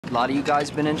A lot of you guys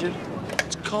been injured?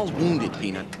 It's called wounded,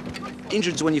 Peanut.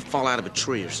 Injured's when you fall out of a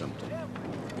tree or something.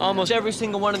 Almost every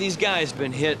single one of these guys has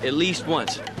been hit at least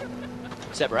once.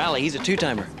 Except for Allie, he's a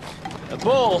two-timer. A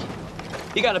Bull,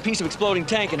 he got a piece of exploding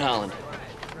tank in Holland.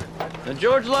 Now,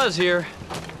 George Luz here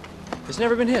has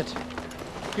never been hit.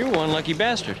 You're one lucky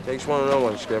bastard. Takes one to know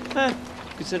one, Skip.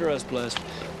 Consider us blessed.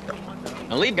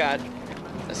 Now, lead guy,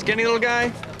 that skinny little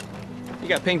guy, he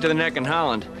got pinged to the neck in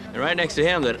Holland. And right next to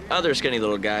him, that other skinny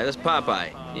little guy, that's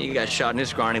Popeye. He got shot in his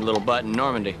scrawny little butt in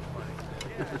Normandy.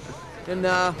 And,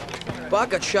 Buck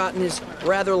got shot in his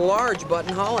rather large butt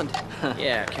in Holland.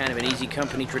 Yeah, kind of an easy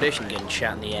company tradition getting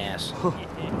shot in the ass.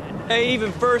 Hey,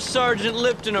 even First Sergeant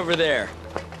Lipton over there.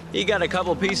 He got a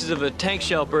couple pieces of a tank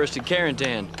shell burst in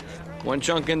Carentan. One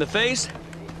chunk in the face,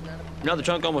 another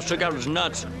chunk almost took out his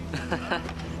nuts.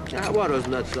 How about those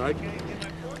nuts, Sarge?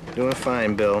 Doing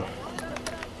fine, Bill.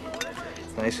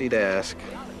 Nice of you to ask.